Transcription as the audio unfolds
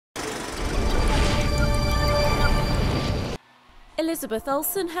Elizabeth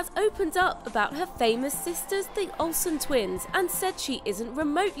Olsen has opened up about her famous sisters, the Olsen twins, and said she isn't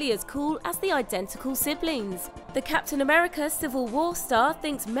remotely as cool as the identical siblings. The Captain America Civil War star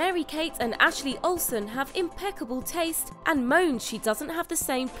thinks Mary-Kate and Ashley Olsen have impeccable taste and moans she doesn't have the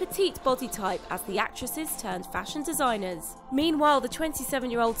same petite body type as the actresses turned fashion designers. Meanwhile, the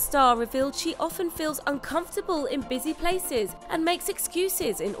 27-year-old star revealed she often feels uncomfortable in busy places and makes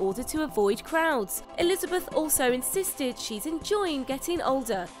excuses in order to avoid crowds. Elizabeth also insisted she's enjoying getting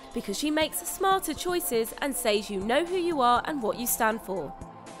older because she makes smarter choices and says you know who you are and what you stand for.